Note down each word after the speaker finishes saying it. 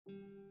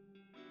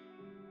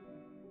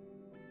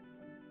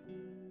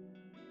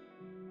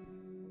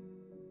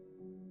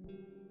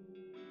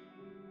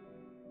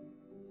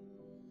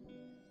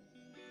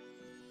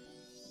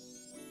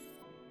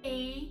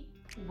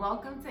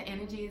Welcome to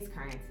Energy is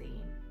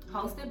Currency,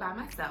 hosted by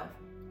myself,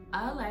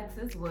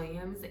 Alexis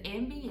Williams,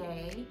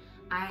 MBA.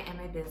 I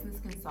am a business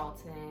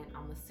consultant,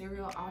 I'm a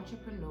serial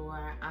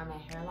entrepreneur, I'm a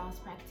hair loss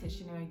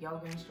practitioner,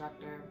 yoga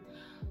instructor,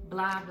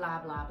 blah, blah,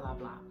 blah, blah,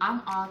 blah.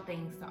 I'm all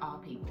things to all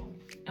people.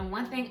 And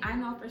one thing I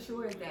know for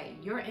sure is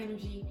that your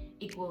energy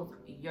equals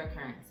your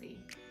currency.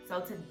 So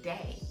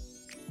today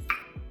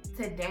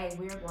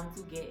we are going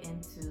to get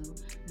into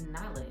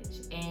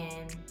knowledge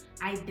and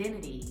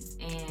identities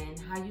and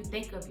how you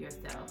think of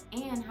yourself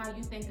and how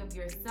you think of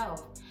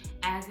yourself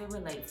as it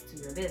relates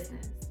to your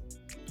business.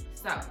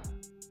 So,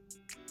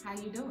 how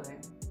you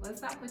doing?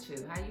 What's up with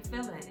you? How you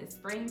feeling? It's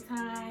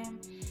springtime.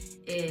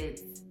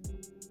 It's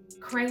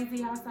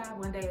crazy outside.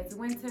 One day it's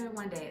winter,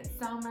 one day it's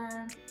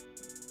summer.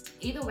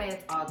 Either way,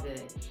 it's all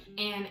good.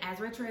 And as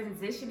we're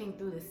transitioning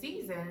through the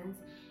seasons,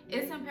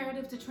 it's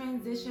imperative to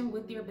transition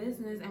with your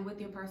business and with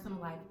your personal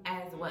life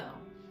as well.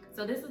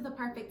 So this is the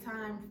perfect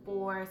time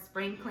for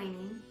spring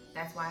cleaning.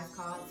 That's why it's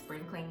called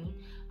spring cleaning.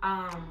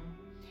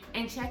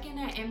 And checking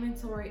that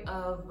inventory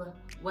of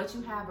what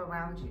you have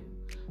around you.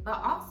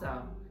 But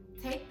also,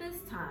 take this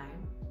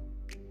time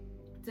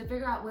to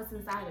figure out what's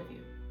inside of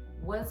you.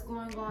 What's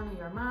going on in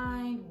your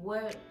mind?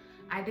 What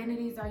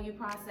identities are you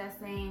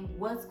processing?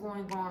 What's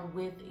going on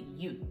with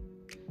you?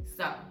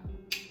 So,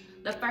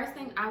 the first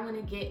thing I want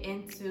to get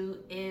into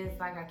is,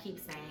 like I keep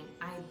saying,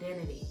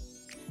 identity.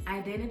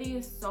 Identity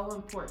is so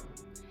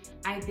important.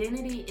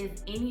 Identity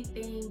is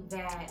anything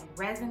that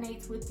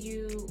resonates with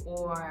you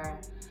or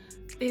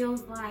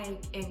feels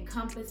like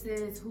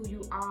encompasses who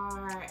you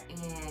are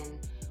and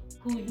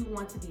who you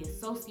want to be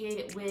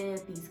associated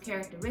with, these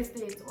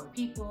characteristics or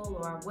people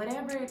or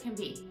whatever it can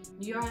be.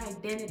 Your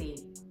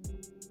identity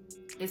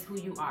is who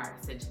you are,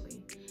 essentially.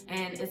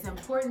 And it's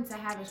important to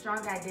have a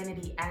strong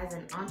identity as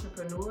an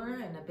entrepreneur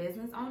and a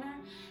business owner.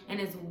 And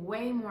it's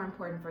way more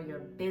important for your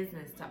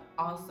business to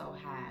also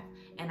have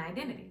an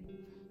identity.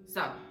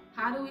 So,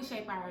 how do we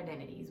shape our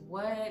identities?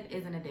 What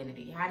is an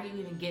identity? How do you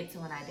even get to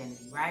an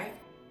identity, right?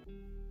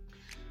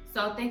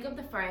 So think of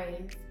the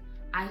phrase,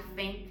 I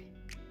think,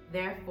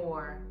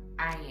 therefore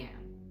I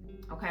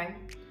am, okay?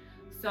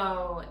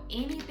 So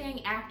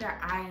anything after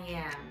I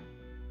am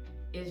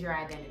is your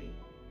identity.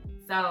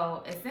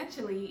 So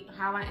essentially,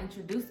 how I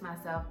introduce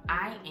myself,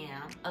 I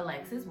am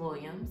Alexis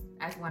Williams,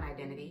 that's one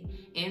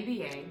identity.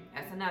 MBA,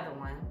 that's another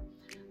one.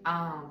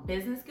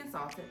 Business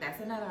consultant,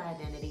 that's another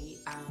identity.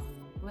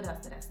 What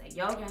else did I say?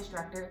 Yoga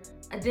instructor,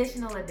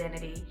 additional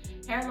identity.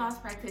 Hair loss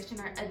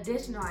practitioner,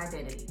 additional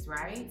identities,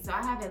 right? So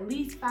I have at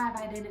least 5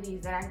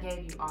 identities that I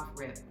gave you off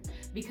rip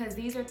because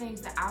these are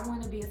things that I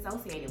want to be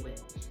associated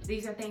with.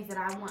 These are things that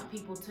I want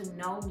people to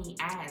know me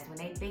as. When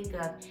they think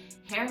of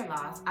hair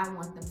loss, I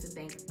want them to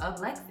think of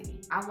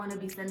Lexi. I want to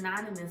be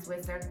synonymous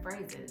with certain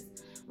phrases.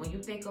 When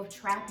you think of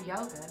trap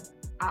yoga,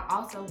 I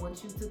also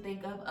want you to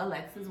think of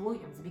Alexis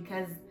Williams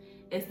because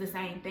it's the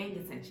same thing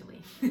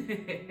essentially.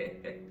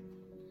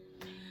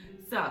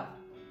 So,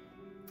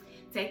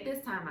 take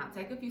this time out,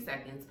 take a few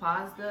seconds,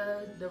 pause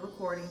the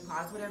recording,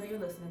 pause whatever you're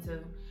listening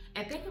to,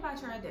 and think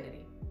about your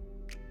identity.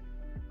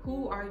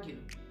 Who are you?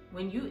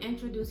 When you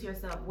introduce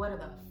yourself, what are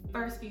the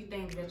first few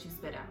things that you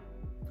spit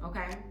out,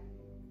 okay?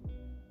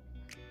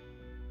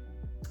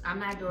 I'm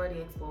not Dora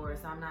the Explorer,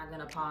 so I'm not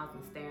gonna pause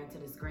and stare into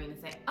the screen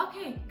and say,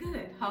 okay,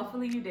 good,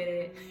 hopefully you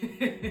did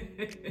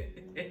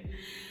it.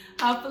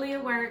 Hopefully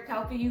it worked,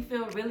 hopefully you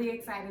feel really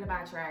excited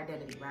about your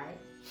identity, right?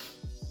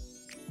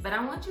 But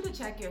I want you to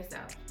check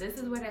yourself. This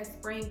is where that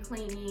spring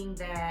cleaning,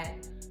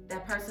 that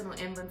personal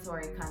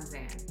inventory comes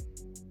in.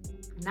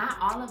 Not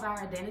all of our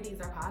identities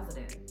are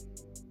positive.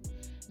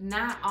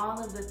 Not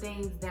all of the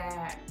things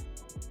that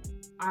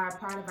are a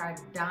part of our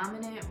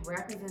dominant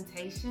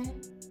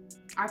representation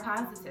are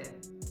positive.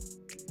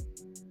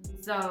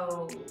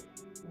 So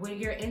when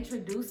you're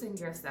introducing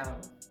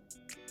yourself,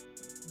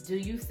 do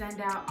you send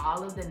out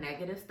all of the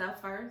negative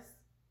stuff first?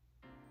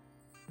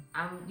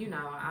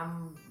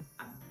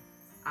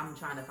 I'm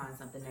trying to find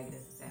something negative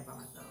to say about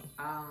myself.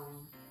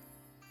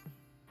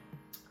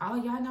 Oh,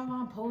 y'all know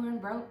I'm poor and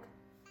broke.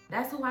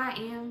 That's who I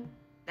am.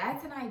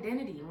 That's an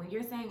identity. When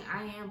you're saying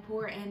I am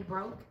poor and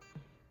broke,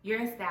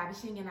 you're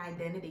establishing an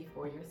identity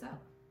for yourself.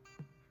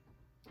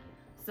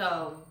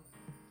 So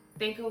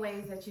think of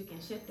ways that you can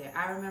shift it.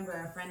 I remember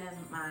a friend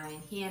of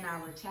mine, he and I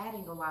were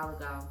chatting a while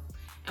ago,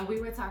 and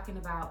we were talking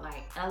about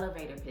like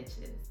elevator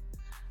pitches.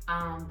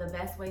 The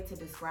best way to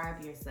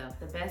describe yourself,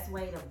 the best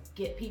way to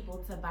get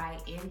people to buy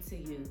into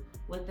you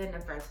within the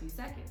first few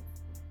seconds.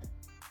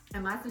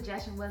 And my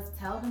suggestion was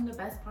tell them the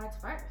best parts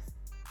first.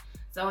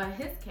 So in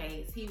his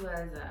case, he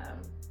was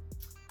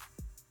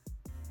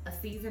a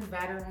seasoned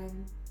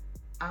veteran.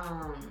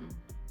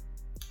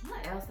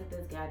 What else did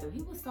this guy do?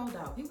 He was so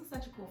dope. He was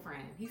such a cool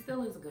friend. He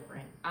still is a good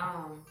friend.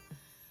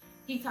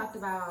 He talked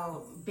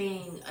about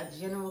being a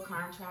general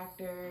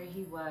contractor.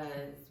 He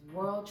was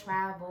world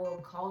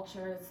travel,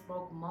 culture,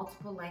 spoke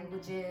multiple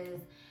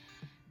languages,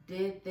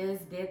 did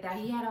this, did that.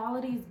 He had all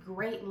of these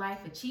great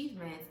life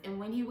achievements. And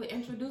when he would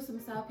introduce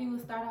himself, he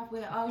would start off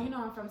with, oh,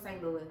 I'm from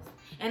St. Louis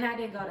and I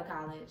didn't go to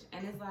college.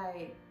 And it's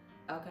like,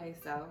 okay,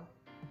 so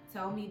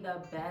Tell me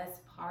the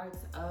best parts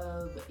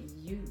of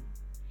you.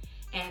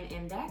 And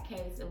in that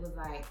case, it was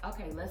like,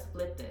 okay, let's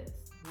flip this.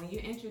 When you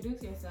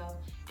introduce yourself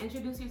as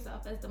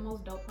the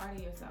most dope part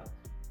of yourself.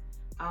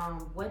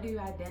 What do you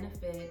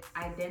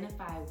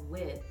identify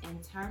with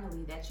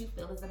internally that you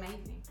feel is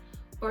amazing?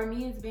 For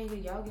me, it's being a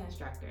yoga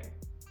instructor.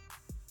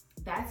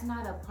 That's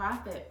not a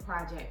profit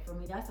project for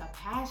me. That's a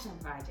passion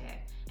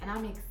project. And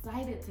I'm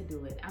excited to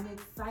do it. I'm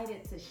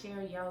excited to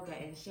share yoga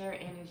and share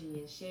energy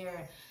and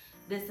share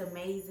this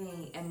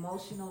amazing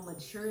emotional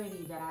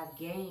maturity that I've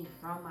gained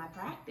from my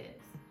practice.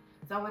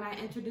 So when I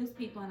introduce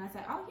people and I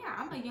say, oh yeah,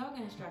 I'm a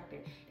yoga instructor,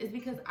 it's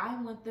because I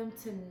want them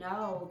to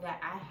know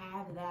that I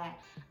have that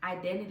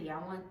identity. I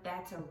want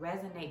that to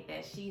resonate,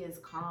 that she is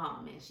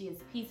calm and she is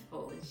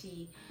peaceful and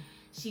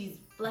she's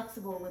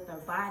flexible with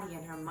her body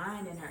and her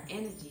mind and her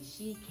energy.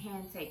 She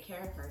can take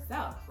care of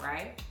herself,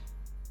 right?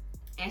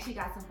 And she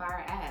got some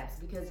fire abs,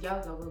 because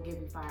yoga will give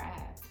you fire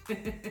abs.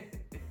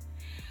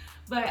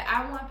 But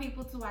I want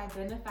people to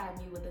identify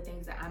me with the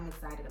things that I'm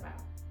excited about.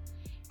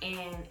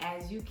 And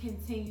as you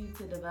continue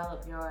to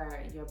develop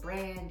your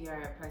brand,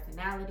 your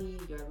personality,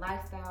 your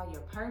lifestyle,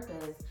 your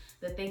purpose,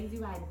 the things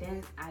you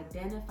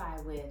identify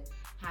with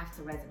have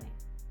to resonate.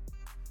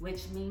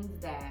 Which means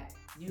that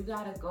you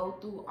gotta go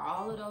through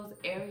all of those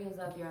areas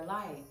of your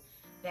life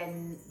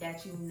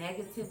that you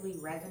negatively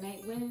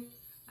resonate with.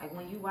 Like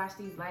when you watch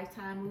these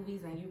Lifetime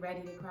movies and you're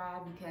ready to cry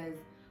because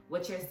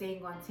what you're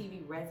seeing on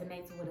TV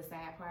resonates with a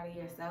sad part of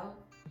yourself.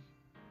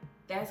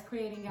 That's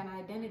creating an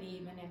identity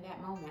even in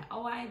that moment.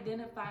 Oh, I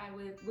identify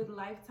with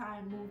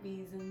Lifetime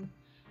movies and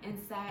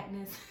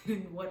sadness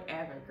and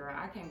whatever, girl.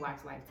 I can't watch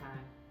Lifetime.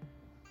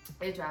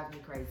 It drives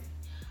me crazy.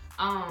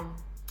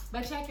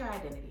 But check your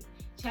identity.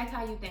 Check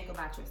how you think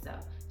about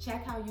yourself.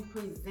 Check how you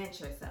present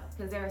yourself,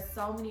 because there are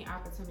so many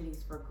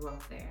opportunities for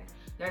growth there.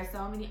 There are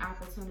so many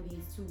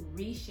opportunities to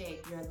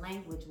reshape your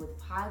language with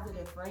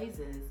positive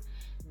phrases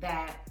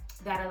that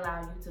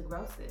allow you to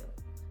grow still.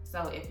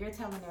 So if you're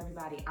telling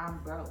everybody, I'm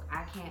broke,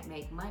 I can't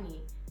make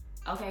money,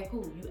 okay,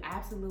 cool. You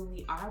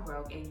absolutely are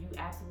broke and you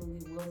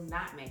absolutely will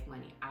not make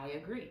money. I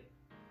agree.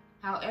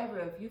 However,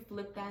 if you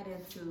flip that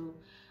into,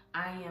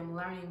 I am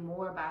learning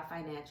more about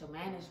financial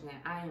management,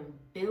 I am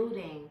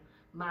building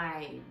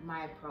my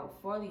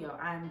portfolio,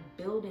 I'm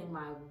building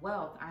my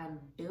wealth, I'm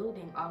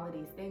building all of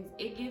these things,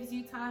 it gives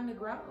you time to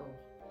grow.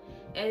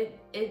 It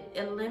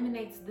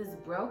eliminates this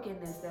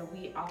brokenness that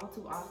we all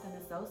too often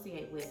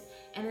associate with,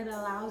 and it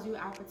allows you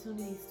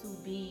opportunities to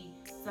be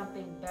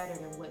something better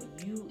than what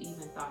you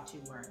even thought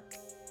you were.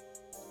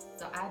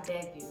 So I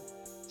beg you,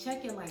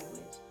 check your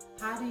language.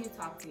 How do you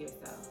talk to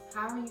yourself?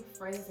 How are you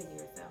phrasing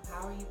yourself?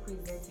 How are you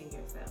presenting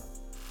yourself?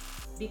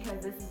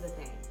 Because this is the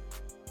thing.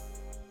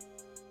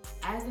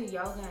 As a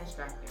yoga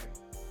instructor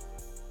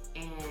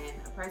and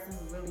a person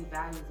who really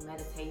values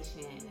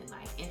meditation and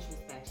like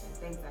introspection,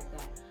 things like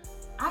that,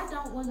 I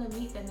don't want to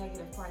meet the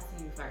negative parts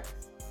of you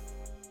first.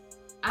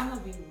 I'm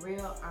going to be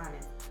real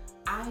honest.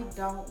 I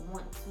don't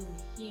want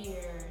to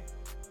hear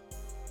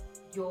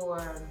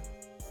your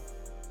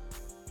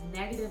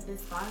negative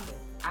despondence.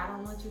 I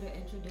don't want you to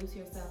introduce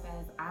yourself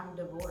as I'm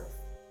divorced,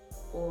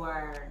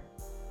 or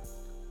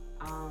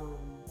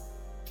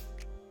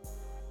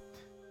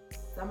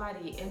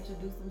somebody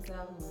introduced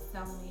themselves and was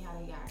telling me how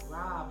they got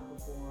robbed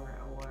before,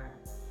 or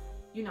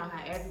you know,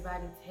 how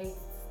everybody takes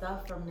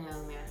stuff from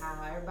them and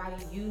how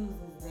everybody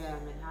uses them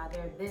and how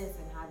they're this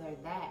and how they're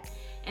that.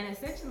 And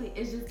essentially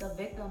it's just a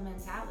victim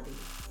mentality.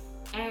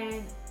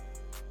 And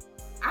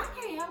I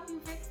can't help you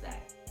fix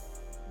that.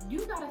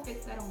 You gotta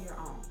fix that on your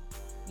own.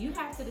 You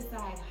have to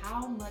decide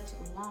how much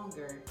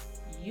longer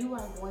you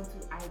are going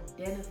to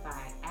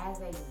identify as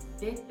a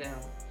victim,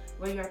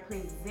 where you're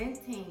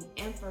presenting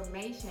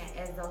information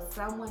as though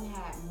someone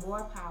had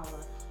more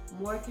power,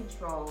 more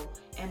control,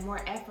 and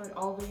more effort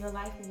over your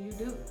life than you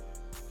do.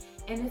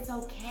 And it's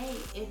okay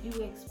if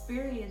you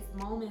experience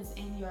moments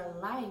in your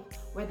life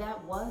where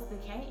that was the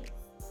case.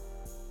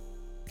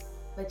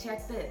 But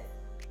check this.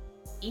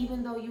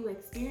 Even though you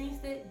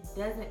experienced it,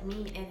 doesn't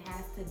mean it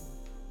has to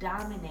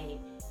dominate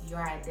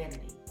your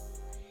identity.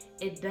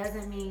 It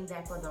doesn't mean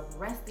that for the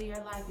rest of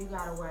your life you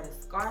gotta wear the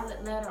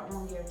scarlet letter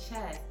on your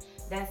chest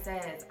that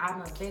says,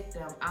 I'm a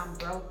victim, I'm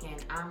broken,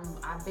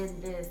 I've been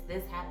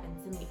this happened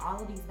to me.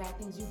 All of these bad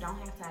things, you don't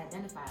have to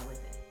identify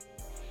with it.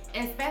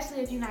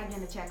 Especially if you're not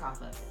getting a check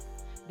off of it.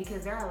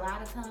 Because there are a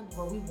lot of times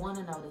where we want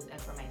to know this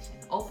information.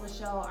 Oprah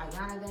Show,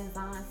 Ariana Van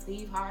Zant,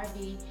 Steve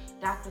Harvey,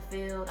 Dr.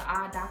 Phil,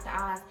 Dr.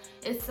 Oz.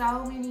 It's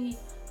so many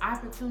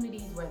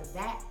opportunities where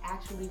that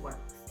actually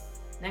works.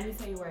 Let me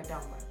tell you where it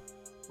don't work.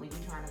 When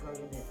you're trying to grow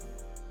your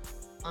business.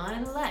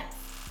 Unless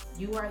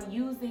you are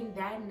using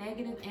that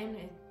negative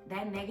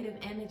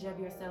image of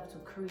yourself to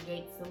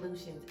create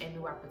solutions and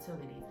new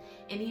opportunities.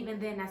 And even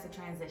then, that's a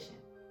transition.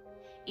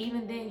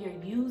 Even then,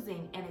 you're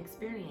using an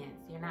experience.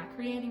 You're not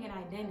creating an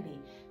identity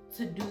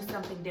to do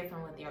something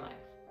different with your life.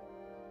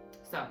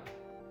 So,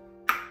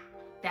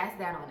 that's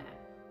that on that.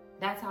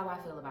 That's how I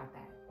feel about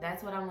that.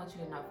 That's what I want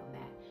you to know from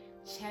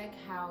that. Check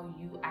how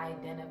you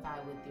identify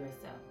with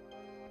yourself.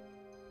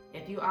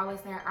 If you always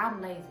saying,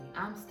 I'm lazy,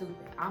 I'm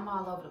stupid, I'm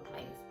all over the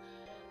place,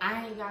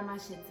 I ain't got my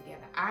shit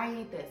together, I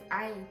ain't this,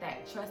 I ain't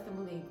that, trust and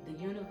believe the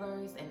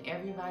universe and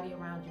everybody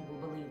around you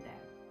will believe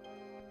that.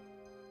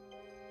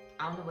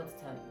 I don't know what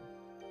to tell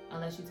you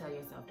unless you tell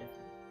yourself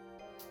different.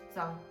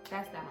 So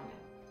that's that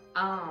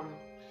on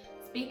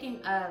that.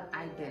 Speaking of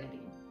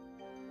identity,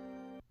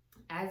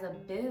 as a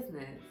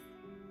business,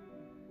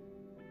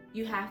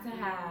 you have to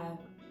have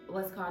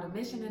what's called a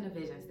mission and a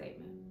vision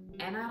statement.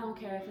 And I don't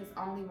care if it's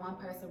only one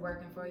person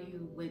working for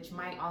you, which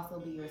might also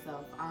be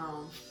yourself,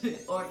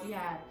 or if you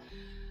have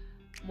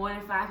more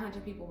than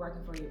 500 people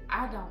working for you,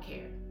 I don't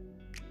care.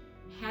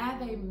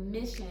 Have a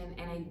mission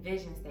and a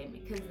vision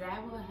statement, because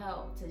that will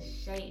help to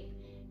shape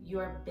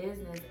your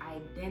business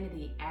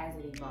identity as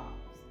it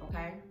evolves,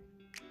 okay?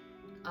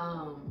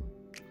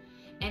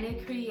 And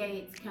it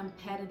creates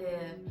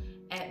competitive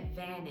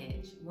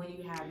advantage when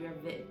you have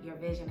your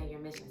vision and your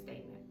mission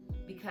statement,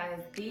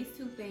 because these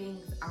two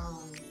things,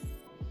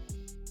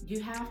 you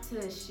have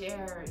to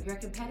share your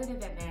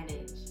competitive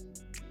advantage.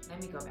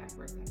 Let me go back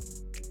for a second.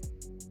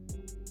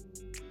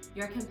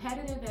 Your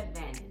competitive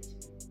advantage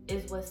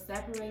is what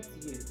separates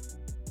you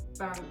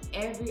from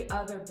every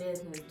other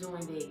business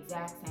doing the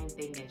exact same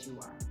thing that you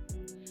are.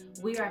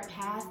 We are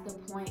past the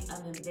point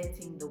of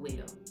inventing the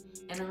wheel.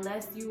 And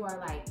unless you are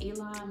like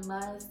Elon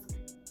Musk,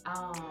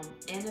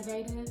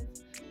 innovative,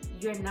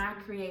 you're not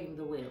creating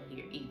the wheel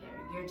here either.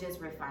 You're just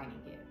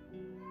refining it.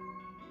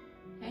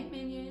 Hey,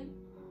 Minion.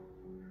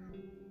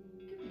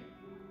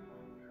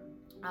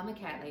 I'm a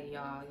cat lady,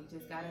 y'all. You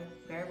just gotta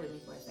bear with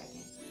me for a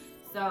second.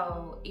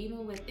 So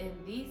even within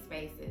these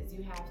spaces,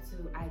 you have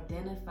to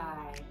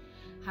identify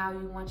how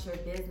you want your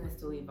business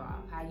to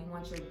evolve, how you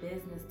want your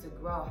business to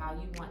grow, how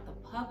you want the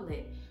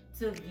public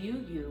to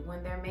view you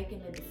when they're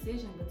making a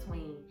decision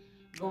between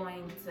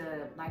going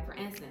to, like for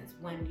instance,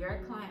 when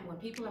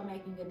people are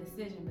making a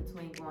decision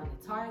between going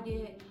to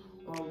Target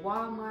or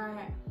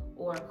Walmart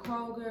or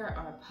Kroger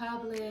or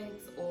Publix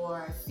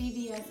or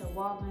CVS or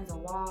Walgreens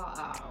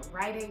or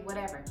Rite Aid,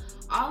 whatever.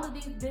 All of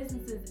these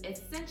businesses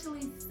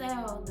essentially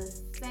sell the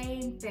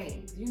same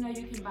things. You know,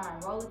 you can buy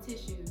a roll of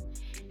tissue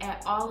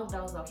at all of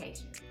those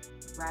locations,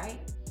 right?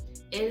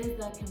 It is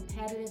the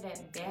competitive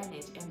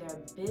advantage in their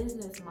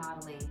business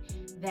modeling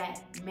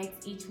that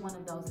makes each one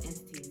of those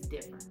entities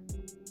different.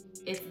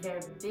 It's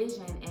their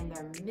vision and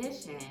their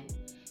mission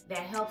that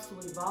helps to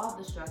evolve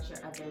the structure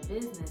of their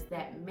business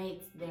that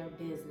makes their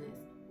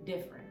business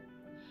different.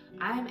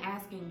 I'm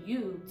asking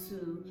you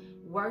to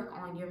work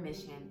on your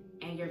mission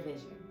and your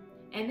vision.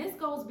 And this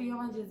goes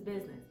beyond just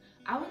business.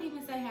 I would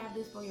even say have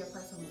this for your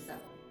personal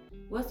self.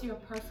 What's your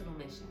personal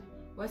mission?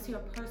 What's your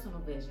personal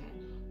vision?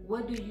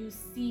 What do you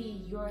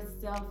see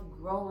yourself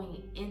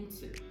growing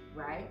into,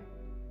 right?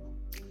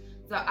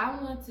 So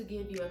I want to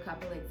give you a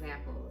couple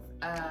examples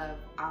of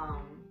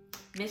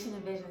mission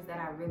and visions that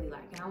I really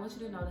like. And I want you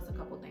to notice a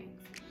couple things.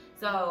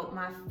 So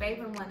my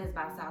favorite one is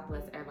by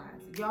Southwest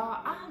Airlines.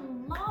 Y'all, I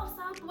love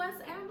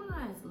Southwest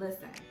Airlines.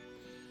 Listen,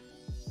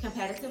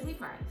 competitively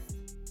priced,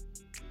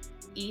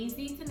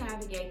 easy to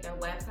navigate their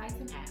websites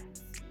and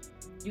apps.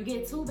 You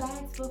get 2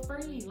 bags for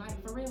free, like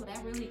for real,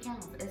 that really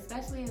counts.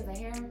 Especially as a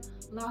hair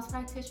loss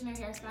practitioner,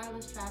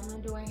 hairstylist,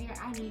 traveling doing hair,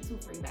 I need 2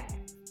 free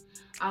bags.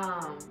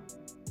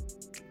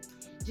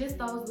 Just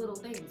those little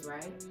things,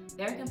 right?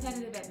 Their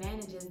competitive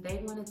advantages,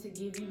 they wanted to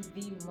give you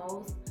the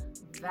most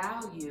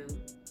value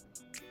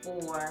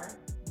for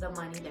the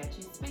money that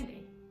you're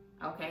spending.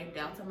 Okay,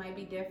 Delta might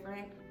be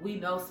different. We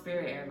know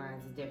Spirit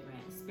Airlines is different.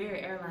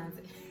 Spirit Airlines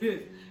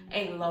is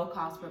a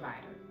low-cost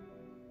provider.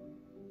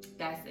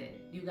 That's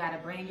it. You gotta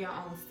bring your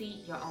own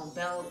seat, your own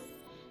belt.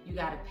 You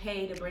gotta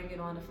pay to bring it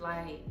on the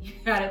flight. You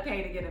gotta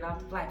pay to get it off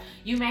the flight.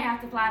 You may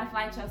have to fly the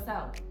flight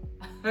yourself.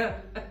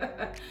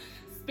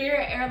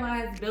 Spirit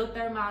Airlines built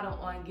their model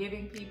on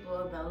giving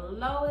people the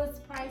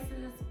lowest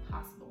prices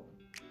possible.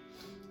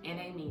 And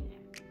they mean it.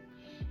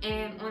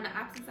 And on the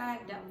opposite side,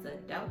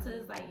 Delta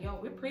is like, yo,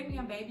 we're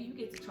premium, baby. You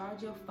get to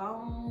charge your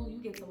phone. You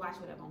get to watch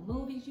whatever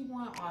movies you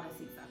want. All the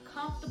seats are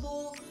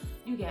comfortable.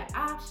 You get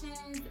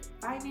options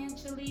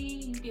financially.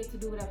 You get to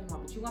do whatever you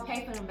want, but you're going to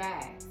pay for them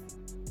bags.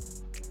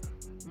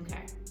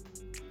 Okay.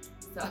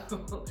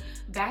 So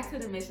back to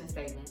the mission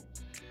statement.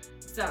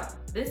 So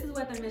this is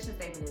what the mission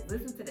statement is.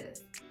 Listen to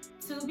this.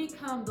 To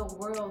become the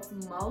world's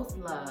most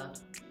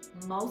loved,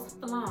 most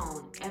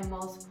flown, and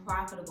most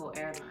profitable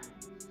airline.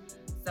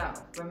 So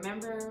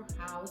remember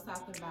how I was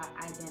talking about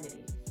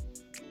identity.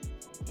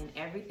 And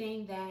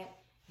everything that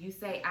you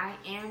say I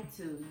am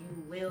to,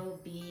 you will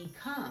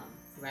become,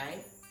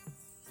 right?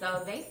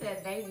 So they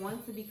said they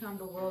want to become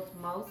the world's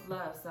most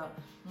loved. So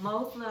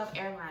most loved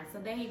airline. So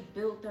they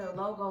built their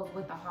logos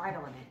with a heart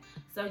on it.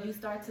 So you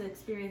start to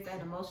experience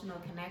that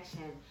emotional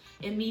connection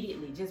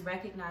immediately, just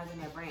recognizing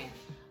their brand.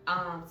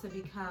 To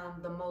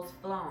become the most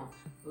flown.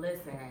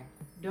 Listen,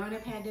 during the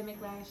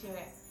pandemic last year,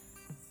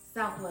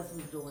 Southwest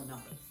was doing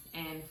numbers.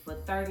 And for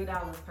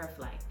 $30 per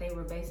flight, they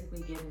were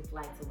basically giving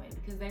flights away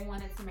because they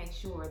wanted to make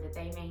sure that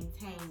they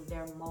maintained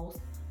their most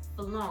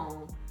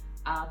flown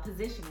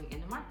positioning in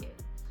the market.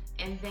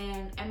 And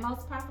then a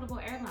most profitable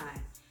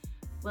airline.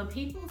 When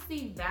people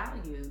see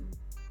value,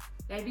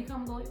 they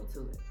become loyal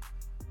to it.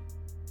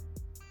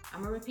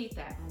 I'm gonna repeat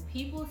that. When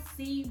people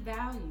see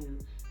value,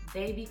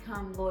 they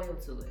become loyal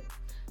to it.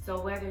 So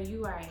whether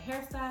you are a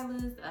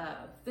hairstylist,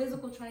 a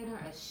physical trainer,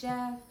 a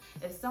chef,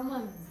 if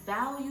someone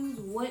values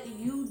what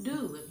you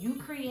do, if you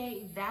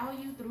create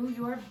value through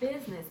your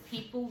business,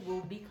 people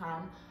will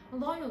become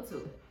loyal to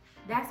it.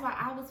 That's why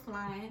I was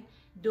flying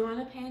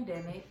during a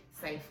pandemic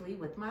safely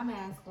with my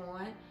mask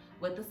on,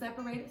 with the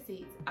separated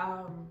seats,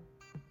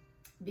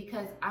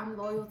 because I'm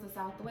loyal to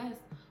Southwest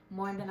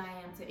more than I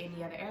am to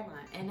any other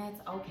airline, and that's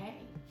okay.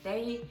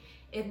 They,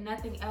 if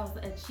nothing else,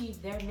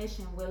 achieve their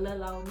mission with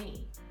little old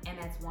me, and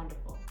that's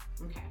wonderful.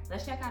 Okay,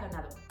 let's check out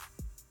another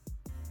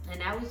one. And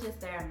that was just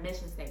their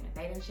mission statement.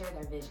 They didn't share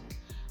their vision.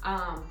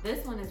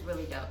 This one is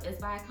really dope. It's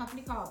by a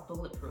company called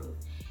Bulletproof,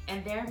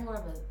 and they're more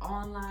of an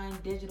online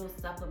digital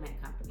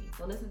supplement company.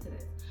 So listen to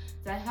this.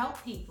 To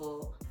help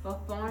people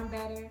perform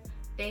better,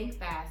 think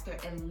faster,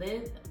 and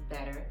live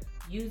better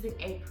using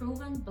a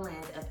proven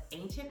blend of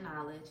ancient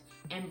knowledge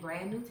and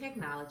brand new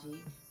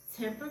technology,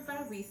 tempered by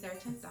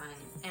research and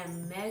science,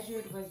 and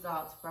measured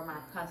results from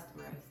our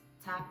customers,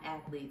 top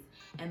athletes,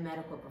 and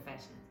medical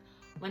professionals.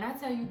 When I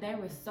tell you they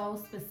were so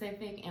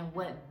specific in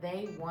what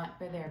they want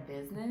for their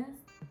business,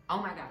 oh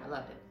my God, I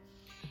loved it.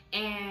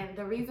 And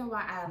the reason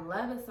why I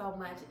love it so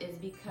much is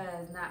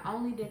because not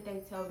only did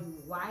they tell you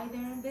why they're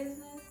in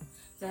business,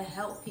 to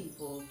help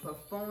people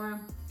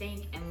perform,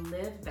 think, and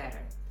live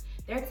better,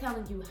 they're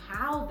telling you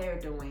how they're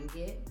doing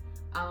it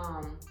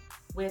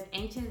with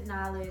ancient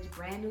knowledge,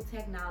 brand new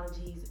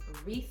technologies,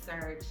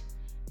 research,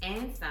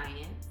 and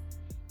science,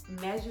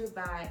 measure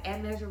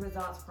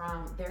results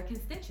from their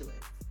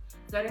constituents.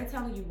 So they're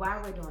telling you why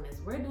we're doing this.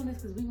 We're doing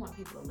this because we want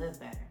people to live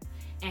better.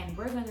 And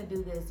we're gonna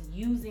do this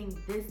using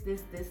this,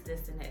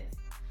 and this.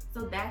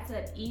 So that's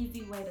an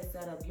easy way to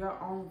set up your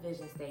own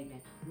vision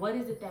statement. What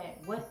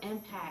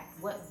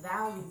impact, what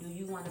value do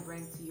you want to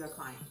bring to your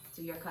clients,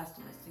 to your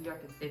customers, to your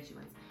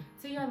constituents,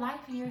 to your life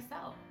and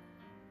yourself?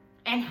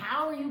 And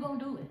how are you gonna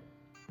do it?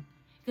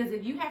 Because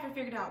if you haven't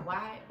figured out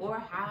why or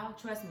how,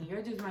 trust me,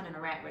 you're just running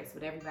a rat race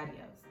with everybody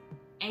else,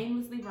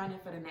 aimlessly running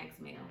for the next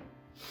meal.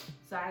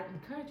 So I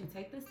encourage you,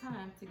 take this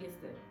time to get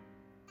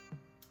still.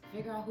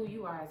 Figure out who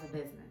you are as a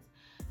business.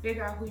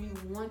 Figure out who you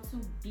want to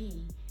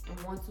be and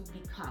want to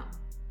become.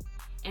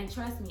 And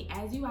trust me,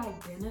 as you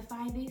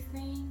identify these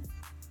things,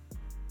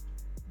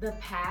 the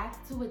path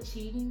to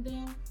achieving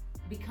them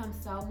becomes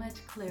so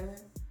much clearer,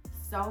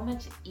 so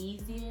much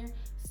easier,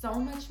 so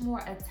much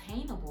more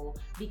attainable,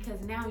 because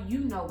now you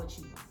know what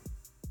you want.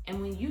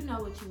 And when you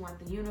know what you want,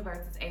 the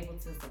universe is able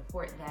to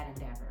support that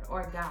endeavor,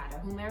 or God, or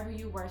whomever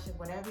you worship,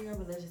 whatever your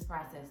religious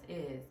process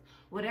is,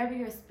 whatever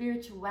your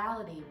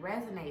spirituality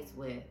resonates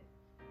with,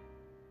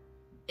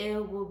 it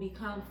will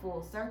become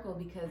full circle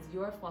because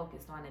you're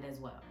focused on it as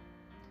well.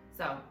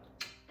 So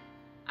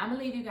I'm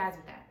gonna leave you guys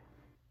with that.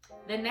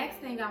 The next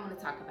thing I want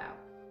to talk about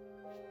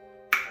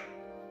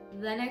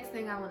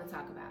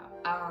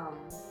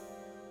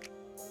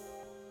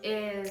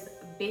is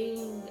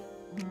being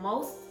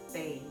most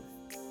things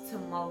to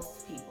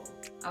most people.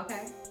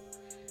 Okay,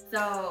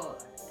 so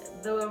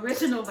the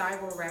original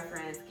Bible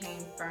reference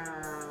came from,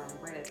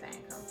 where did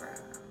that come from?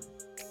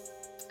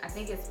 I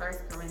think it's 1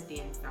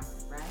 Corinthians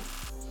something, right?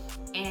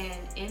 And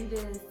in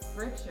this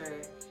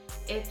scripture,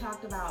 it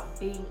talked about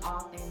being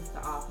all things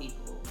to all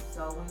people.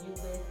 So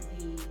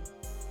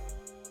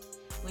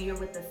when you're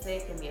with the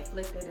sick and the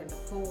afflicted and the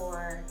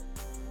poor,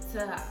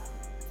 to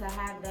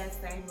have that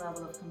same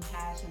level of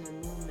compassion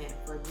and movement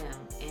for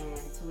them and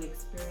to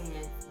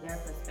experience their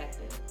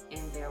perspective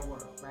in their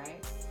world,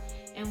 right?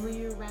 And when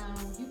you're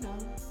around,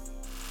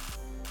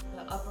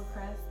 the upper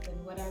crust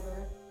and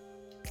whatever,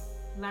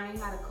 learning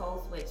how to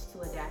code switch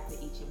to adapt to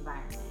each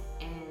environment.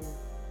 And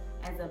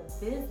as a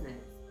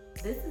business,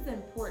 this is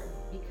important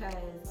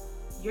because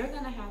you're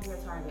gonna have your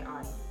target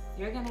audience.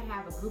 You're gonna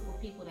have a group of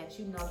people that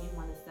you know you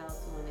want to sell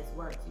to, and this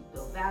works. You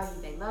build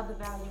value, they love the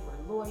value,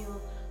 we're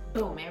loyal,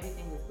 boom,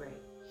 everything is great.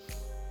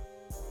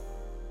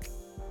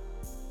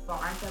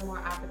 But aren't there more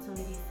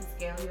opportunities to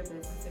scale your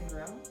business and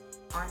grow?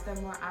 Aren't there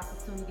more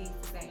opportunities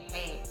to say,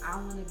 hey, I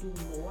want to do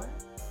more?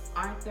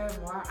 Aren't there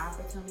more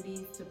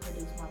opportunities to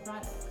produce more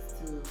products,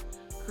 to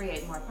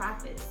create more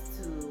profits,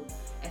 to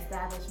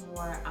establish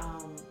more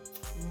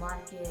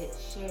market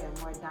share,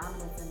 more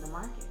dominance in the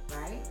market,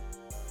 right?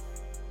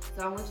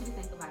 So I want you to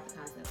think about the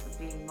concept of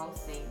being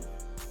most things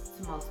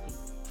to most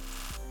people.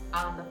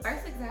 The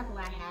first example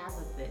I have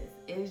with this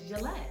is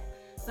Gillette.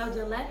 So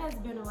Gillette has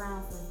been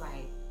around since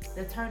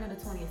the turn of the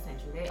 20th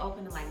century. They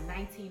opened in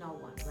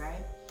 1901,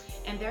 right?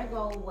 And their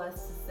goal was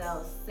to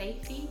sell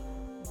safety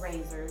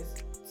razors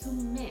to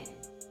men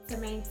to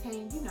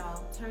maintain,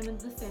 turn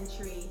of the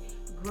century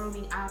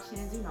grooming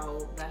options,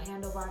 the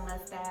handlebar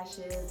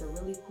mustaches, the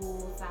really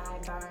cool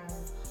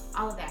sideburns,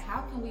 all of that.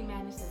 How can we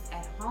manage this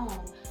at home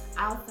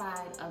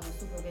outside of the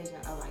supervision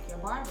of your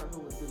barber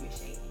who would do your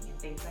shaving and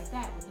things like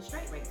that with the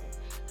straight razor?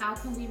 How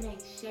can we make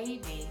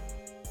shaving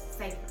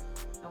safer,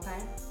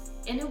 okay?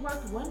 And it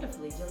worked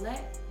wonderfully.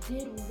 Gillette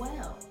did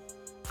well.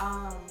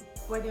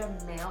 for their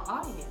male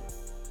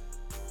audience.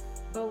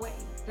 But wait,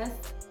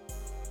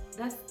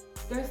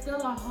 there's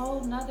still a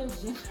whole nother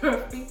gender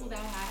of people that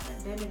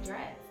haven't been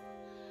addressed.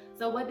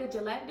 So what did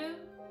Gillette do?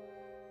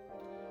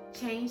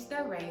 Change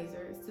their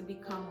razors to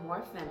become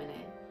more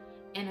feminine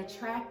and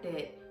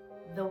attracted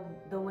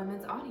the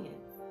women's audience.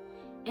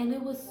 And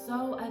it was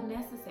so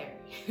unnecessary.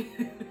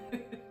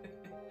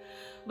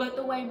 But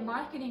the way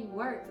marketing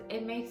works,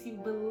 it makes you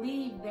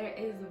believe there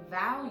is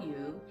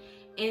value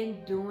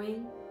in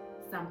doing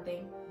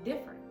something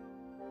different.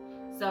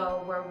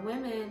 So where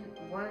women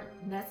weren't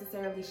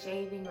necessarily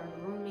shaving or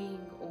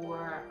grooming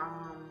or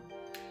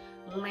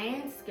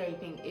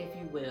landscaping, if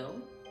you will,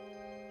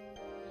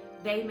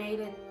 they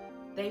made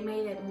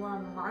it more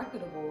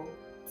marketable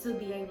to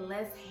be a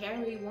less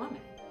hairy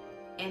woman.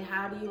 And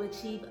how do you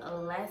achieve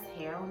less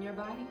hair on your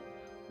body?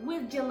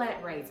 With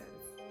Gillette razors.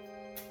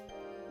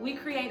 We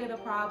created a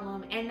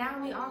problem, and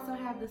now we also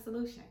have the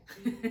solution.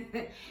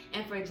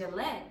 And for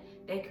Gillette,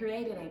 they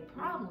created a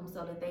problem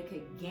so that they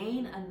could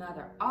gain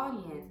another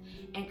audience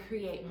and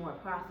create more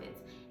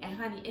profits. And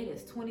honey, it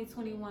is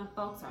 2021.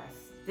 Folks are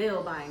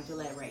still buying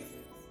Gillette razors.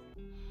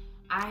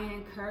 I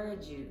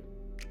encourage you,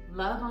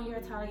 love on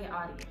your target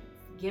audience.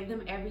 Give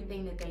them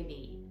everything that they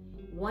need.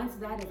 Once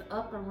that is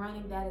up and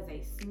running, that is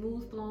a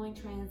smooth flowing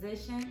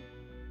transition.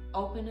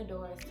 Open the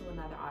doors to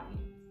another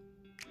audience.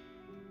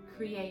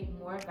 Create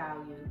more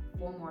value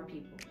for more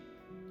people.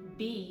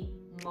 Be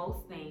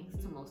most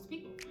things to most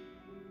people.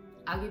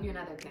 I'll give you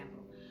another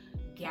example.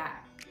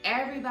 Gap.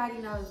 Everybody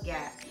knows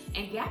Gap.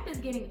 And Gap is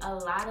getting a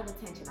lot of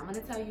attention. I'm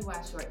going to tell you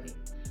why shortly.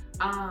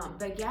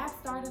 But Gap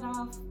started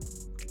off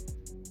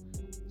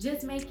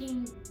just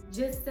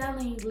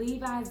selling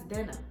Levi's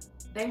denim.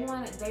 They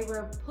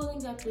were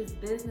pulling up this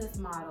business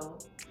model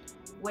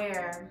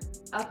where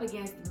up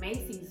against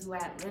Macy's, who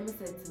had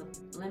limited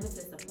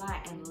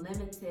supply and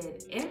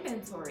limited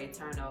inventory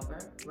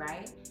turnover,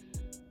 right?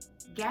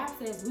 Gap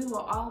says we will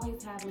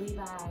always have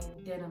Levi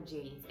denim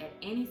jeans at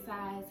any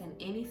size and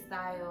any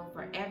style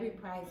for every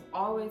price,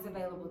 always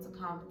available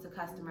to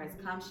customers.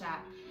 Come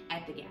shop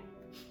at the Gap.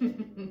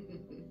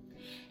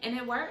 And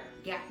it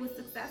worked. Gap was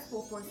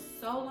successful for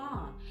so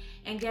long.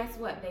 And guess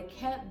what? They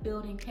kept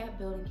building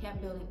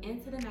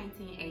into the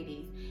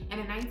 1980s. And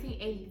in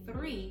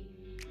 1983,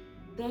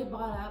 they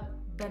bought up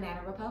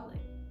Banana Republic.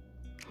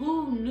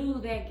 Who knew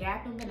that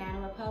Gap and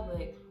Banana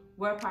Republic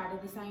were part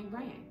of the same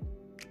brand?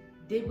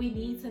 Did we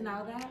need to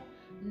know that?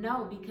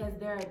 No, because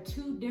there are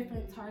two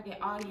different target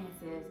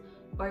audiences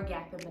for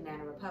Gap and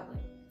Banana Republic.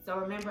 So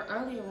remember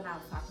earlier when I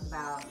was talking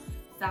about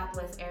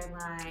Southwest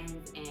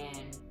Airlines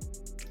and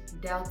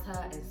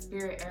Delta and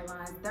Spirit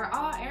Airlines, they're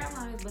all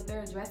airlines, but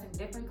they're addressing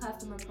different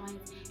customer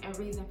points and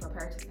reason for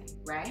purchasing,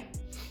 right?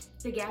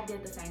 The Gap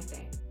did the same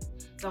thing.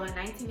 So in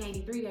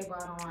 1983, they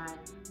brought on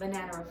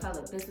Banana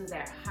Republic. This was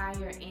their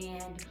higher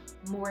end,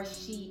 more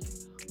chic,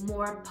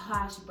 more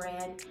posh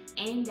brand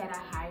aimed at a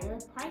higher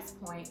price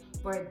point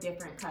for a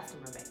different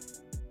customer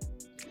base.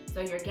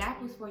 So your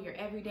Gap was for your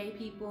everyday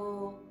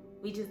people.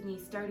 We just need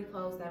sturdy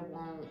clothes that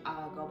won't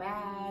go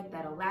bad,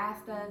 that'll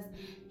last us.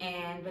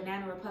 And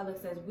Banana Republic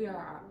says we are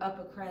our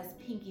upper crust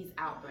Pinkies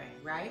out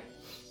brand, right?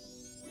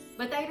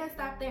 But they didn't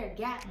stop there.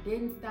 Gap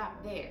didn't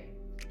stop there.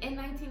 In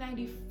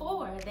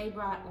 1994, they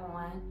brought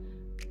on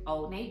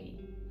Old Navy.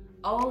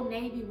 Old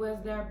Navy was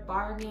their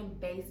bargain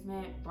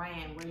basement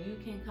brand where you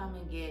can come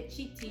and get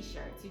cheap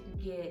t-shirts. You can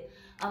get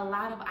a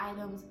lot of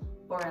items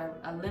for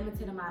a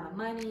limited amount of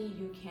money.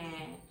 You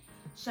can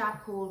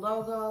shop cool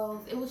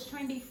logos. It was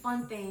trendy,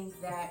 fun things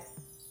that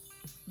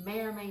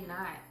may or may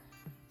not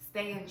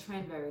stay in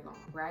trend very long,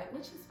 right?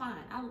 Which is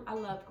fine. I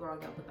loved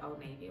growing up with Old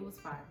Navy. It was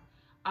fun.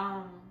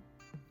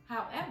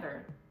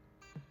 However,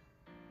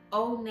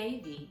 Old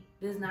Navy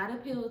does not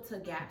appeal to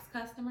Gap's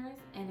customers,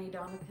 and they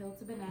don't appeal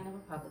to Banana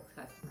Republic's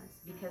customers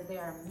because they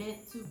are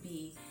meant to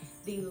be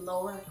the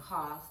lower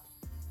cost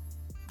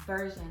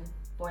version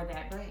for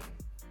that brand.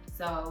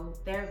 So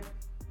their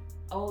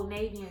Old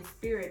Navy and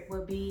Spirit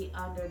will be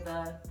under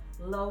the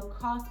low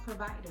cost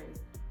providers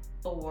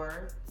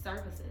for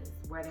services,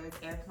 whether it's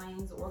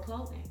airplanes or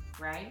clothing,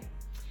 right?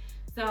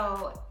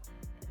 So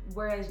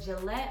whereas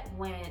Gillette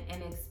went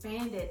and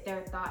expanded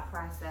their thought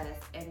process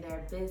and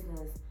their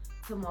business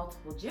to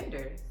multiple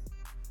genders,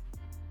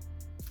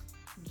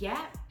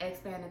 Gap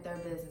expanded their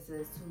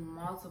businesses to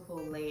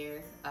multiple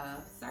layers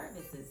of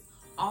services,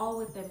 all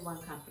within one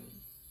company.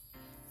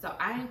 So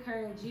I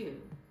encourage you,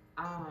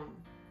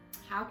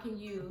 how can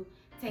you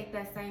take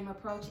that same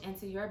approach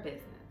into your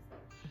business?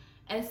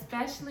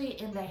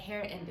 Especially in the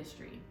hair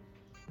industry.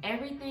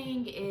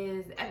 Everything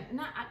is,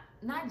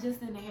 not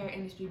just in the hair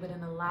industry, but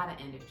in a lot of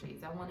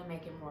industries. I want to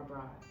make it more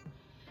broad.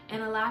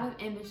 In a lot of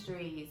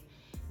industries,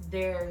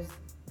 there's,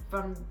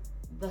 from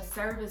the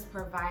service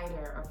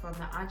provider or from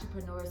the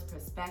entrepreneur's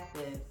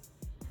perspective,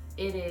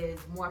 it is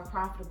more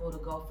profitable to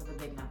go for the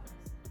big numbers.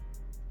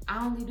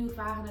 I only do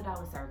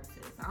 $500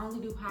 services. I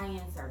only do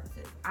high-end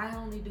services. I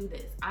only do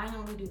this. I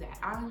only do that.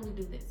 I only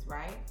do this,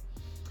 right?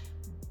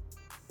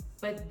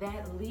 But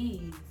that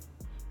leaves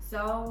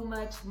so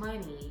much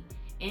money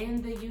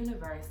in the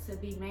universe to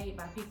be made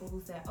by people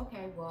who said,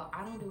 okay, well,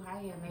 I don't do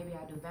high-end, maybe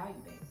I do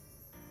value-based.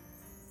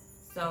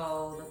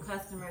 So the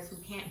customers who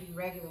can't be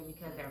regular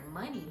because their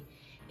money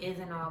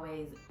isn't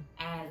always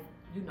as,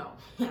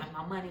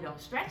 my money don't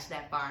stretch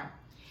that far.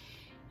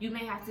 You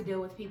may have to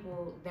deal with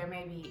people, there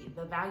may be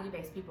the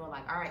value-based people are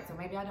like, all right, so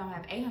maybe I don't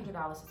have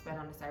 $800 to spend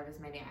on the service,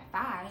 maybe I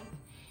have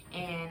 $5,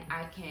 and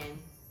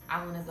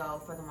I want to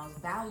go for the most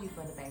value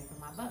for the bang for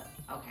my buck,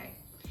 okay?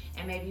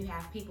 And maybe you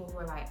have people who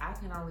are like, I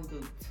can only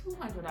do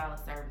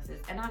 $200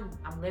 services, and I'm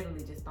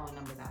literally just throwing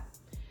numbers out,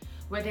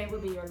 where they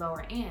would be your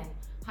lower end.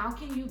 How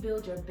can you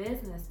build your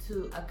business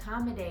to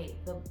accommodate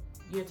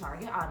your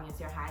target audience,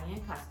 your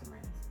high-end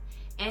customers,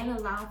 and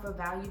allow for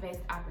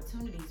value-based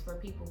opportunities for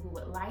people who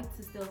would like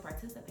to still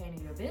participate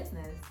in your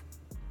business,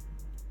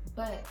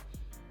 but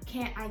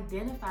can't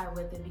identify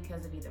with it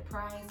because of either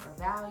price or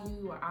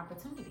value or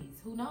opportunities?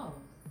 Who knows?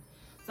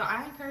 So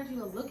I encourage you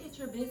to look at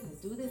your business,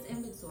 do this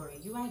inventory.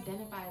 You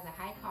identify as a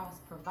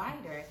high-cost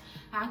provider.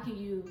 How can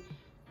you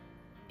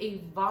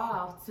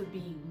evolve to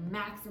be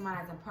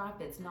maximizing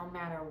profits no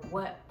matter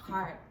what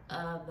part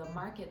of the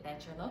market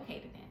that you're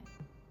located in?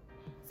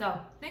 So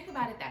think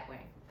about it that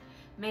way.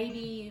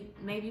 Maybe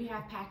you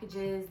have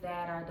packages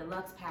that are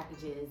deluxe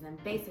packages and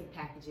basic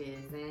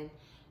packages and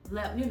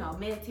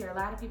mid-tier. A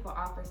lot of people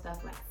offer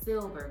stuff like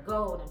silver,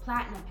 gold, and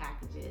platinum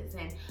packages,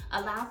 and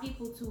allow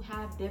people to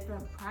have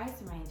different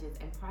price ranges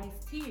and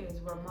price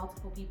tiers where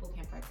multiple people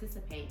can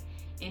participate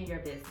in your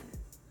business.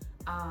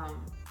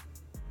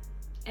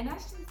 And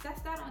that's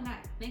that on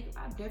that. Think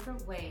about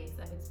different ways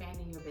of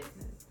expanding your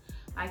business.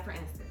 Like, for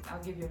instance,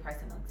 I'll give you a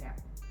personal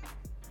example.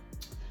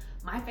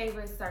 My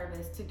favorite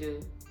service to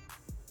do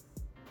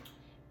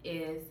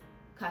is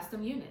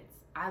custom units.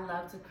 I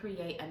love to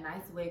create a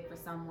nice wig for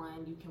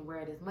someone. You can wear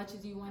it as much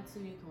as you want to.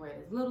 You can wear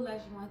it as little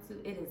as you want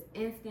to. It is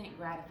instant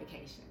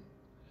gratification.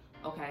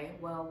 Okay,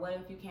 well, what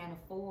if you can't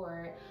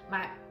afford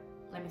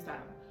let me start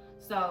over.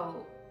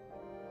 So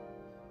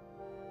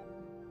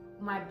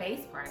my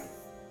base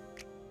price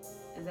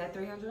is at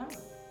 $300.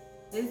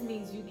 This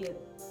means you get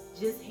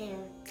just hair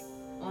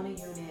on a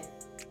unit,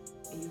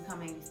 and you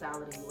come in, you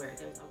style it, and you wear it.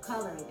 There's no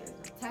coloring, there's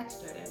no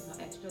texture, there's no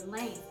extra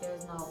length,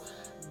 there's no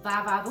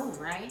va-va-voom,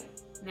 right?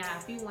 Now,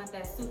 if you want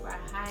that super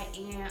high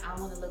end, I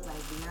want to look like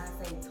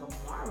Beyonce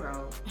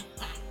tomorrow,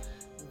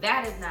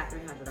 that is not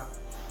 $300.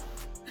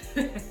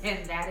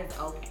 And that is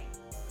okay.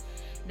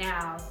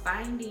 Now,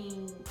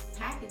 finding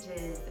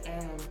packages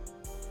and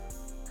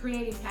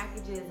creating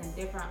packages and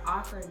different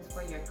offerings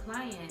for your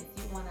clients,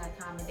 you want to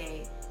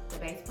accommodate the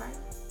base price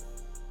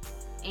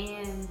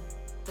and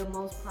the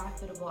most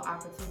profitable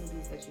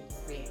opportunities that you can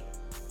create,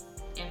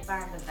 and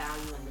find the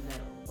value in the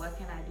middle. What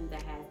can I do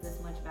that has this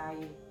much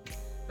value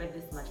for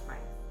this much price?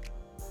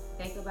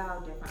 Think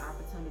about different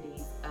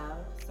opportunities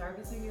of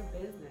servicing your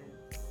business.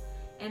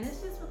 And this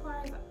just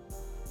requires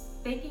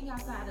thinking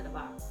outside of the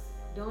box,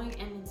 doing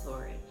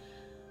inventory,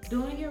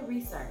 doing your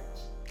research.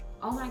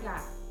 Oh my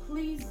God,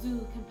 please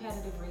do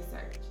competitive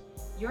research.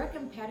 Your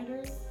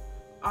competitors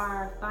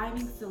are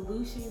finding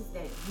solutions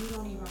that you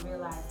don't even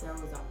realize there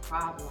was a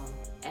problem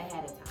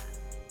ahead of time.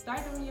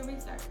 Start doing your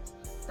research.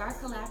 Start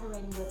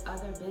collaborating with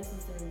other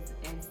businesses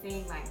and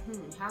seeing like,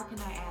 how can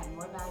I add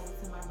more value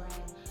to my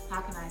brand?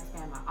 How can I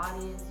expand my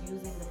audience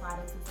using the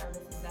products and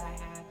services that I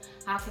have?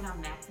 How can I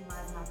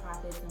maximize my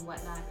profits and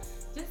whatnot?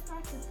 Just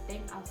start to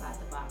think outside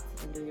the box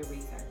and do your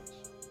research.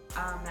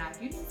 Now,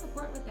 if you need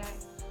support with that,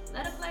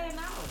 let a player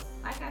know.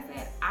 Like I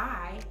said,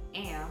 I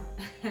am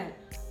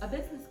a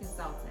business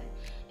consultant,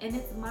 and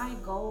it's my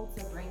goal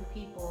to bring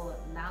people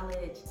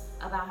knowledge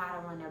about how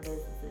to run their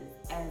businesses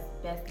as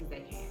best as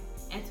they can,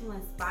 and to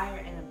inspire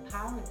and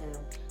empower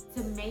them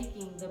to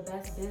making the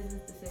best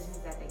business decisions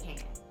that they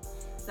can.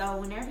 So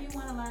whenever you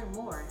want to learn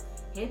more,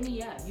 hit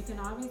me up. You can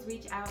always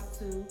reach out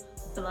to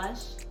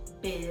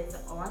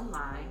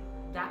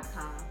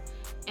blushbizonline.com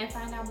and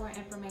find out more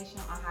information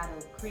on how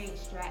to create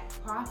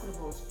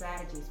profitable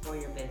strategies for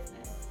your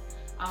business.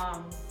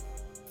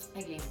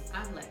 Again,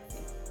 I'm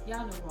Lexi.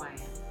 Y'all know who I am.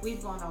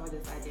 We've gone over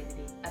this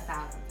identity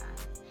 1,000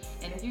 times.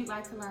 And if you'd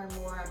like to learn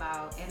more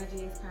about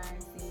energy is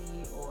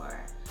currency,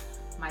 or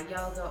my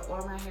yoga,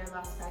 or my hair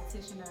loss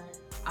practitioner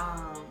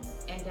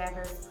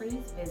endeavors,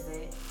 please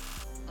visit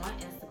on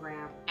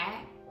Instagram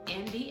at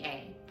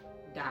mba.lexi,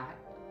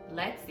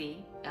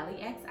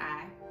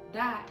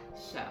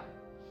 Lexi.show.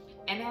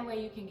 And that way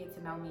you can get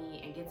to know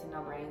me and get to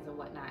know brands and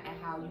whatnot, and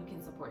how you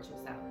can support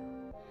yourself.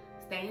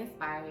 Stay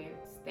inspired,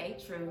 stay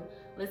true.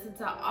 Listen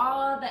to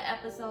all the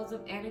episodes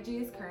of Energy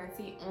is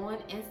Currency on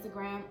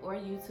Instagram or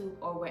YouTube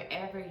or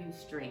wherever you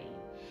stream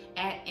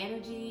at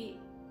Energy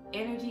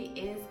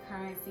is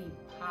Currency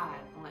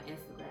Pod on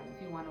Instagram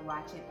if you want to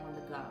watch it on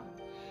the go.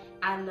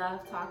 I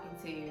love talking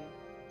to you.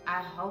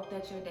 I hope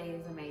that your day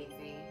is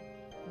amazing.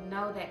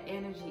 Know that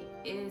energy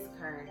is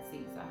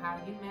currency. So how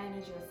you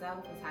manage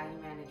yourself is how you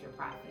manage your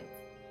profits.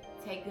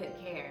 Take good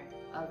care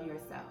of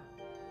yourself.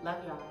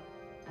 Love y'all.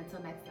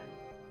 Until next time.